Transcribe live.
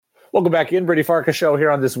Welcome back in. Brady Farkas Show here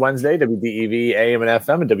on this Wednesday, WDEV, AM and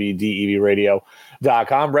FM, and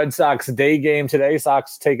WDEVradio.com. Red Sox day game today.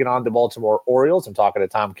 Sox taking on the Baltimore Orioles. I'm talking to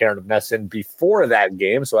Tom Caron of NESN before that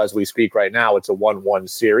game. So as we speak right now, it's a 1-1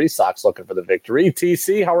 series. Sox looking for the victory.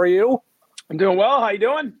 TC, how are you? I'm doing well. How you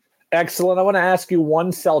doing? Excellent. I want to ask you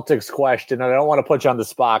one Celtics question, and I don't want to put you on the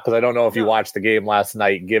spot because I don't know if you watched the game last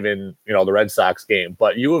night, given the Red Sox game.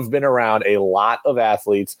 But you have been around a lot of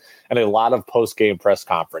athletes and a lot of post-game press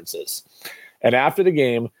conferences. And after the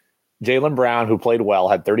game, Jaylen Brown, who played well,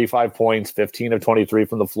 had 35 points, 15 of 23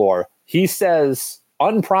 from the floor. He says,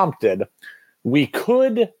 unprompted, we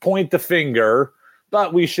could point the finger,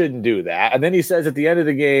 but we shouldn't do that. And then he says at the end of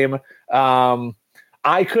the game,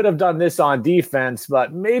 I could have done this on defense,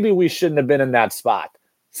 but maybe we shouldn't have been in that spot.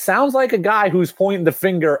 Sounds like a guy who's pointing the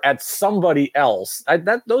finger at somebody else.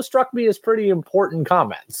 Those struck me as pretty important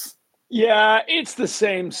comments. Yeah, it's the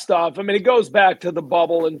same stuff. I mean, it goes back to the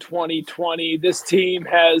bubble in 2020. This team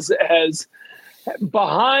has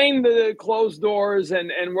behind the closed doors,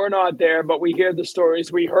 and we're not there, but we hear the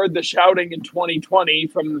stories. We heard the shouting in 2020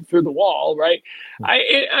 through the wall, right?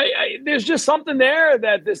 There's just something there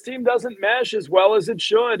that this team doesn't mesh as well as it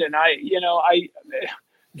should. And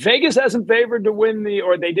Vegas hasn't favored to win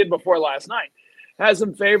or they did before last night,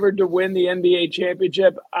 hasn't favored to win the NBA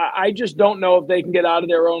championship. I just don't know if they can get out of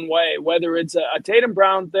their own way, whether it's a Tatum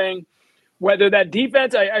Brown thing, whether that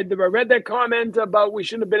defense, I read that comment about we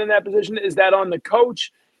shouldn't have been in that position. Is that on the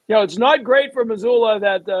coach? It's not great for Missoula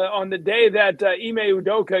that on the day that Ime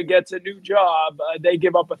Udoka gets a new job, they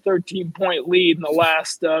give up a 13-point lead in the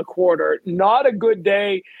last quarter. Not a good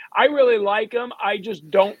day. I really like him. I just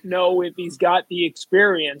don't know if he's got the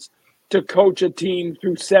experience to coach a team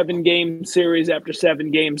through 7-game series after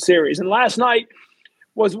 7-game series. And last night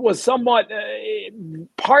was somewhat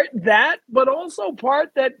part that, but also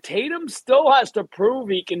part that Tatum still has to prove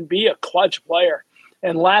he can be a clutch player.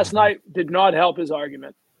 And last night did not help his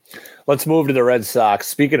argument. Let's move to the Red Sox.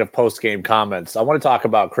 Speaking of post-game comments, I want to talk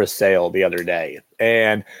about Chris Sale the other day.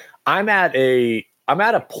 And I'm at a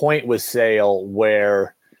point with Sale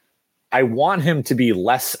where I want him to be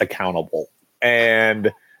less accountable.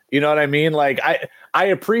 And you know what I mean? Like, I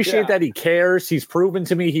appreciate that he cares. He's proven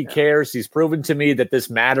to me he cares. He's proven to me that this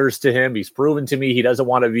matters to him. He's proven to me he doesn't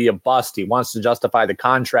want to be a bust. He wants to justify the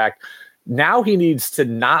contract. Now he needs to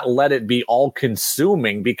not let it be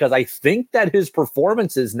all-consuming, because I think that his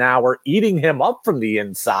performances now are eating him up from the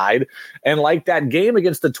inside. And like that game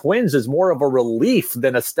against the Twins is more of a relief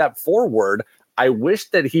than a step forward. I wish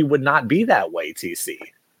that he would not be that way, TC.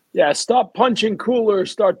 Yeah, stop punching cooler,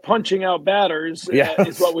 start punching out batters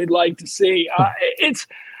is what we'd like to see.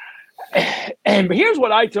 And here's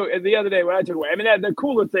what I took the other day when I took away. I mean, the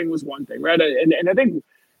cooler thing was one thing, right? And I think,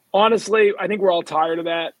 honestly, we're all tired of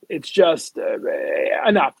that. It's just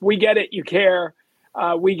enough. We get it. You care.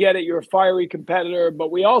 We get it. You're a fiery competitor,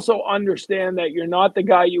 but we also understand that you're not the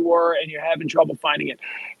guy you were and you're having trouble finding it.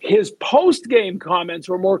 His post-game comments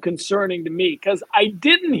were more concerning to me because I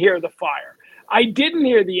didn't hear the fire. I didn't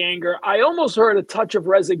hear the anger. I almost heard a touch of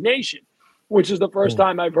resignation, which is the first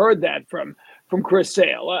time I've heard that from Chris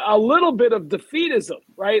Sale. A little bit of defeatism,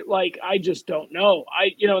 right? Like, I just don't know.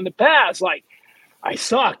 In the past, like, I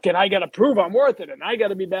suck and I got to prove I'm worth it and I got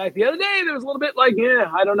to be back. The other day, there was a little bit like,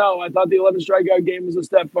 I don't know. I thought the 11 strikeout game was a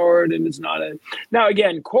step forward and it's not. Now,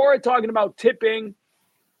 again, Cora talking about tipping.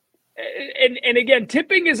 And again,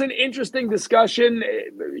 tipping is an interesting discussion.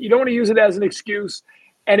 You don't want to use it as an excuse.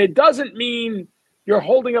 And it doesn't mean you're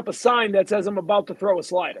holding up a sign that says I'm about to throw a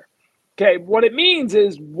slider. Okay, what it means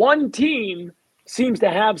is one team seems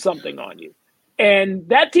to have something on you. And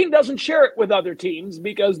that team doesn't share it with other teams,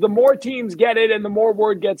 because the more teams get it and the more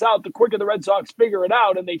word gets out, the quicker the Red Sox figure it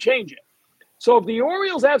out and they change it. So if the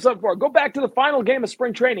Orioles have something for it, go back to the final game of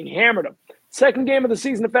spring training, hammered them. Second game of the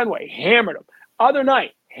season at Fenway, hammered them. Other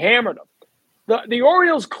night, hammered them. The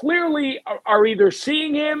Orioles clearly are either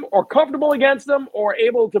seeing him or comfortable against him or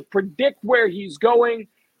able to predict where he's going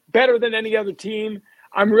better than any other team.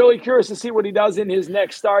 I'm really curious to see what he does in his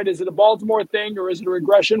next start. Is it a Baltimore thing or is it a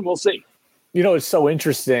regression? We'll see. It's so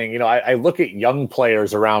interesting. I look at young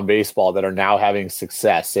players around baseball that are now having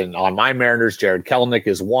success. And on my Mariners, Jared Kelenic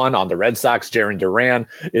is one. On the Red Sox, Jarren Duran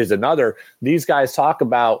is another. These guys talk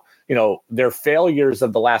about, their failures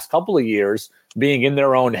of the last couple of years being in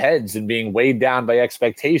their own heads and being weighed down by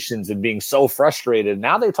expectations and being so frustrated.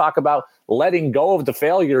 Now they talk about letting go of the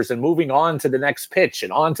failures and moving on to the next pitch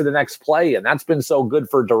and on to the next play. And that's been so good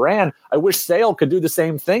for Duran. I wish Sale could do the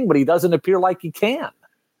same thing, but he doesn't appear like he can.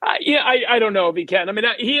 I don't know if he can. I mean,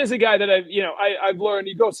 he is a guy that I've learned.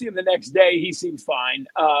 You go see him the next day, he seems fine.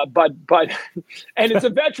 But and it's a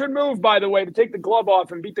veteran move, by the way, to take the glove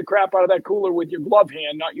off and beat the crap out of that cooler with your glove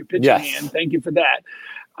hand, not your pitching hand. Thank you for that.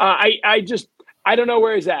 I don't know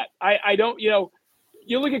where he's at. I don't.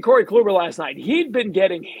 You look at Corey Kluber last night. He'd been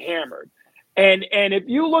getting hammered, and if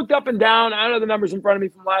you looked up and down, I don't know the numbers in front of me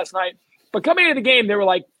from last night, but coming into the game, there were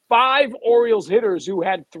like 5 Orioles hitters who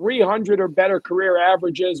had 300 or better career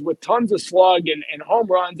averages with tons of slug and home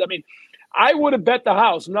runs. I mean, I would have bet the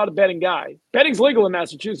house. I'm not a betting guy. Betting's legal in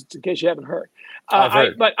Massachusetts, in case you haven't heard. I've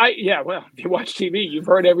heard. Well, if you watch TV, you've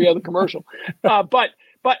heard every other commercial. But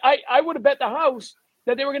I would have bet the house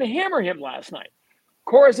that they were going to hammer him last night.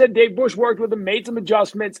 Cora said Dave Bush worked with him, made some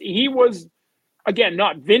adjustments. He was, again,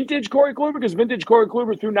 not vintage Corey Kluber, because vintage Corey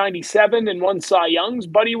Kluber threw 97 and won Cy Youngs,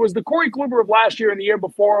 but he was the Corey Kluber of last year and the year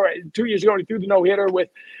before. 2 years ago, he threw the no-hitter with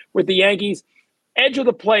the Yankees. Edge of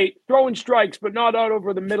the plate, throwing strikes, but not out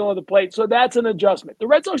over the middle of the plate. So that's an adjustment. The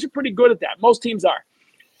Red Sox are pretty good at that. Most teams are.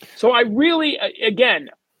 So I really, again,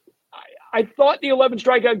 I thought the 11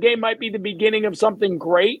 strikeout game might be the beginning of something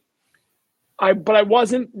great. But I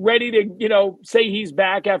wasn't ready to, say he's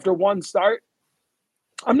back after one start.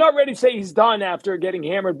 I'm not ready to say he's done after getting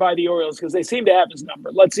hammered by the Orioles because they seem to have his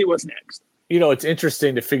number. Let's see what's next. It's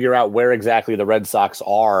interesting to figure out where exactly the Red Sox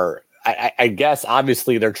are. I guess,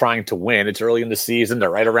 obviously, they're trying to win. It's early in the season.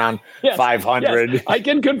 They're right around 500. Yes. I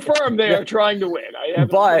can confirm they are trying to win. I have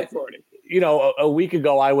authority. A week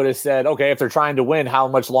ago, I would have said, okay, if they're trying to win, how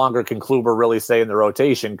much longer can Kluber really stay in the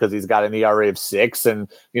rotation? Because he's got an ERA of 6. And,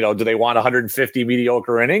 do they want 150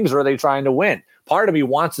 mediocre innings or are they trying to win? Part of me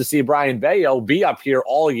wants to see Brian Bayo be up here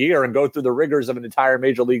all year and go through the rigors of an entire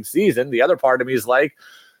major league season. The other part of me is like,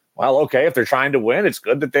 well, okay, if they're trying to win, it's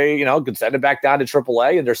good that they, can send it back down to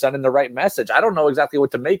AAA and they're sending the right message. I don't know exactly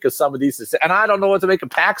what to make of some of these. And I don't know what to make of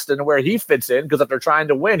Paxton and where he fits in, because if they're trying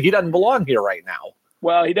to win, he doesn't belong here right now.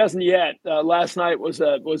 Well, he doesn't yet. Last night was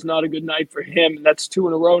not a good night for him. And that's 2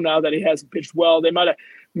 in a row now that he hasn't pitched well. They might have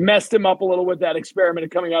messed him up a little with that experiment of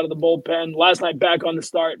coming out of the bullpen. Last night back on the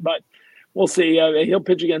start, but we'll see. He'll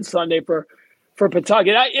pitch again Sunday for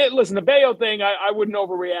Pawtucket. Listen, the Bayo thing, I wouldn't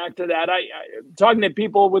overreact to that. Talking to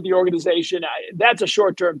people with the organization, that's a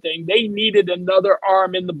short-term thing. They needed another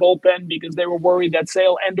arm in the bullpen because they were worried that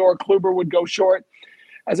Sale and/or Kluber would go short.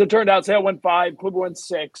 As it turned out, Sale went 5, Kluber went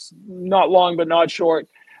 6. Not long, but not short.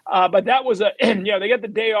 But that was they get the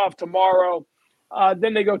day off tomorrow.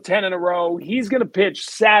 Then they go 10 in a row. He's going to pitch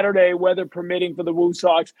Saturday, weather permitting, for the Woo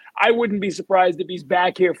Sox. I wouldn't be surprised if he's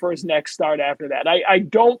back here for his next start after that. I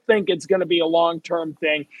don't think it's going to be a long-term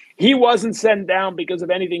thing. He wasn't sent down because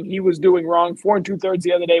of anything he was doing wrong. 4 2/3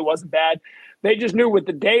 the other day wasn't bad. They just knew with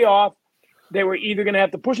the day off, they were either going to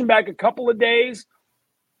have to push him back a couple of days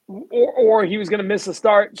or he was going to miss a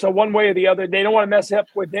start. So one way or the other, they don't want to mess up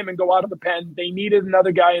with him and go out of the pen. They needed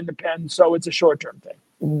another guy in the pen, so it's a short-term thing.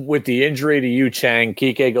 With the injury to Yu Chang,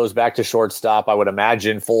 Kike goes back to shortstop, I would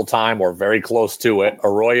imagine full-time or very close to it.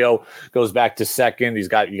 Arroyo goes back to second. You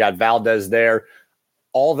got Valdez there.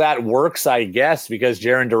 All that works, I guess, because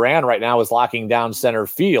Jarren Duran right now is locking down center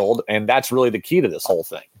field, and that's really the key to this whole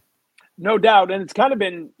thing. No doubt, and it's kind of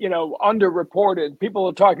been, underreported. People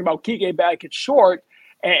are talking about Kike back at short,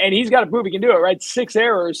 and he's got to prove he can do it, right? 6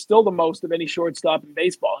 errors, still the most of any shortstop in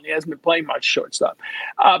baseball, and he hasn't been playing much shortstop.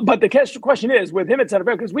 But the question is, with him at center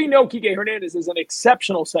field, because we know Kike Hernandez is an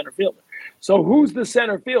exceptional center fielder. So who's the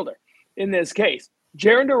center fielder in this case?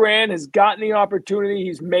 Jarren Duran has gotten the opportunity.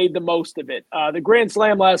 He's made the most of it. The grand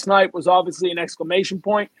slam last night was obviously an exclamation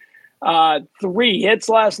point. 3 hits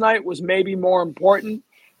last night was maybe more important.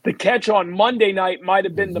 The catch on Monday night might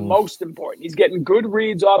have been the most important. He's getting good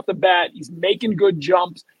reads off the bat. He's making good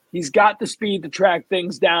jumps. He's got the speed to track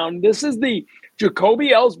things down. This is the Jacoby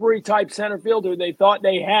Ellsbury type center fielder they thought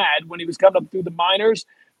they had when he was coming up through the minors.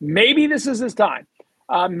 Maybe this is his time.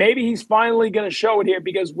 Maybe he's finally going to show it here,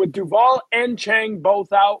 because with Duvall and Chang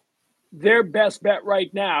both out, their best bet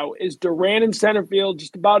right now is Duran in center field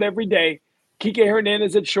just about every day. Kike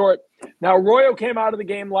Hernandez at short. Now, Arroyo came out of the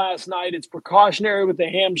game last night. It's precautionary with the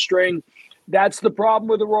hamstring. That's the problem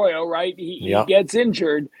with Arroyo, right? He gets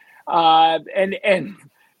injured. And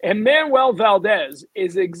Manuel Valdez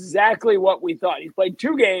is exactly what we thought. He's played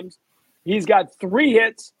 2 games. He's got 3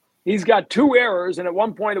 hits. He's got 2 errors. And at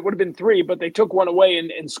one point it would have been 3, but they took one away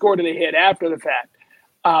and scored a hit after the fact.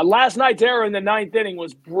 Last night's error in the 9th inning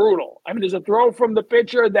was brutal. I mean, there's a throw from the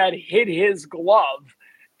pitcher that hit his glove,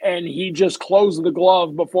 and he just closed the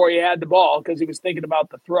glove before he had the ball because he was thinking about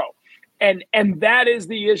the throw. And that is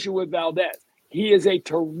the issue with Valdez. He is a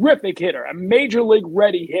terrific hitter, a major league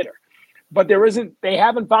ready hitter. but they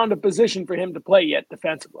haven't found a position for him to play yet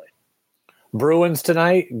defensively. Bruins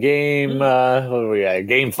tonight, game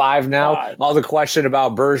 5 now. All the question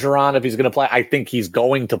about Bergeron, if he's going to play. I think he's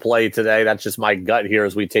going to play today. That's just my gut here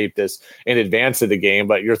as we tape this in advance of the game.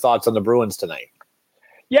 But your thoughts on the Bruins tonight?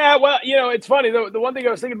 Yeah, well, it's funny. The one thing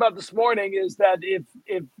I was thinking about this morning is that if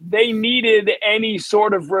they needed any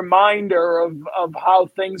sort of reminder of how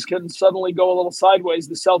things can suddenly go a little sideways,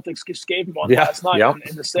 the Celtics just gave him one last night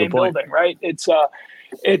in the same building, right? It's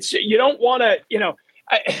you don't want to,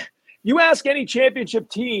 you ask any championship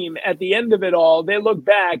team at the end of it all, they look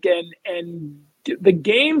back and the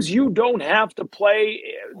games you don't have to play,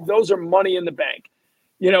 those are money in the bank.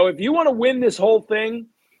 If you want to win this whole thing,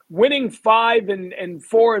 winning 5 and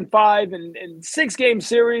 4 and 5 and 6 game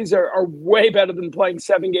series are way better than playing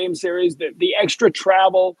 7 game series. The extra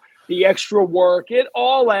travel, the extra work, it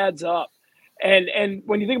all adds up. And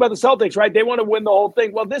when you think about the Celtics, right, they want to win the whole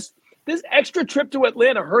thing. Well, this extra trip to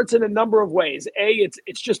Atlanta hurts in a number of ways.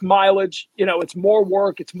 It's just mileage. It's more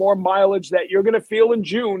work. It's more mileage that you're going to feel in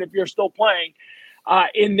June if you're still playing.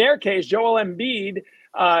 In their case, Joel Embiid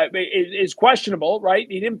is questionable, right?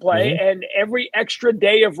 He didn't play. Mm-hmm. And every extra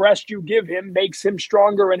day of rest you give him makes him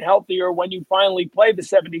stronger and healthier when you finally play the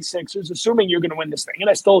 76ers, assuming you're going to win this thing. And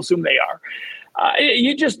I still assume they are.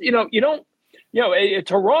 You don't.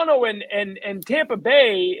 Toronto and Tampa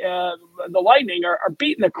Bay, the Lightning are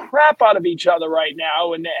beating the crap out of each other right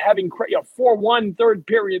now and having 4-1 third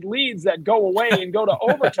period leads that go away and go to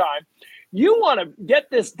overtime. You want to get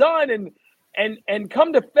this done and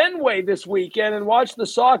come to Fenway this weekend and watch the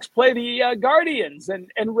Sox play the Guardians and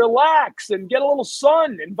relax and get a little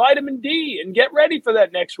sun and vitamin D and get ready for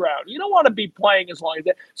that next round. You don't want to be playing as long as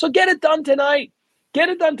that. So get it done tonight. Get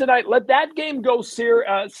it done tonight. Let that game go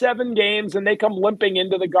 7 games and they come limping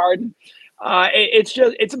into the Garden.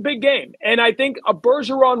 It's a big game. And I think a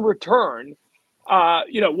Bergeron return,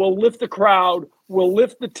 will lift the crowd, will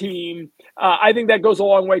lift the team. I think that goes a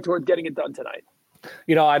long way toward getting it done tonight.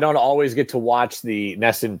 I don't always get to watch the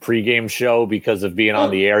NESN pregame show because of being on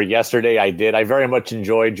the air. Yesterday I did. I very much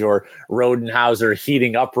enjoyed your Rodenhauser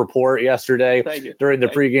heating up report yesterday during the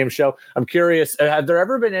pregame show. I'm curious, have there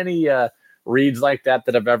ever been any reads like that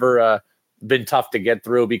have ever been tough to get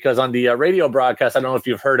through? Because on the radio broadcast, I don't know if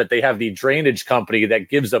you've heard it, they have the drainage company that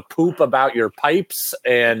gives a poop about your pipes.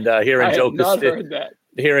 And here in Joe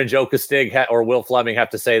Castig or Will Fleming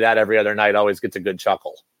have to say that every other night. Always gets a good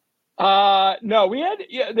chuckle. No,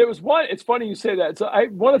 there was one. It's funny you say that. So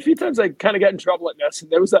a few times I kind of got in trouble at NESN.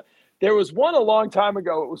 There was one a long time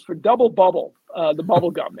ago. It was for Double Bubble, the bubble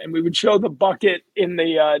gum. And we would show the bucket in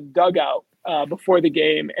the dugout before the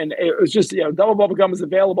game. And it was just, Double Bubble gum is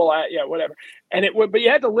available at, whatever. And but you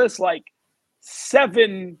had to list like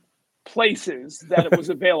 7 places that it was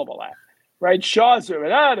available at, right? Shaw's.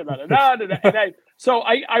 So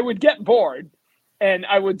I would get bored and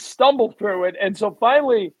I would stumble through it. And so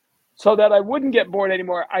finally, so that I wouldn't get bored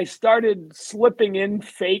anymore, I started slipping in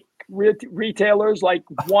fake retailers, like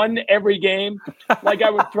one every game. Like I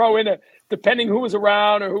would throw in depending who was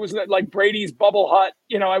around or who was like Brady's Bubble Hut.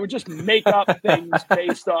 I would just make up things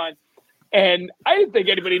based on. And I didn't think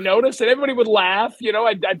anybody noticed, and everybody would laugh.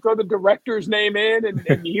 I'd throw the director's name in,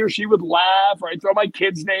 and he or she would laugh, or I'd throw my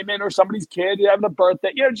kid's name in, or somebody's kid having a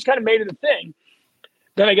birthday. Just kind of made it a thing.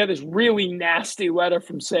 Then I got this really nasty letter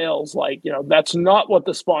from sales, like, that's not what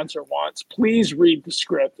the sponsor wants. Please read the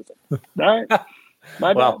script. All right.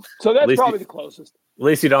 My bad. So that's probably the closest. At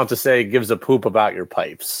least you don't have to say gives a poop about your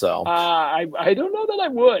pipes. So I don't know that I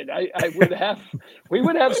would. I would have. We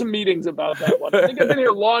would have some meetings about that one. I think I've been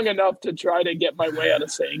here long enough to try to get my way out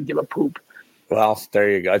of saying give a poop. Well, there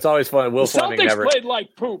you go. It's always fun. Will Celtics Fleming never played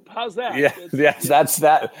like poop. How's that? Yeah, yes, that's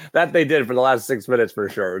that they did for the last 6 minutes for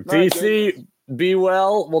sure. TC, be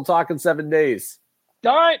well. We'll talk in 7 days.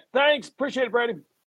 All right. Thanks. Appreciate it, Brady.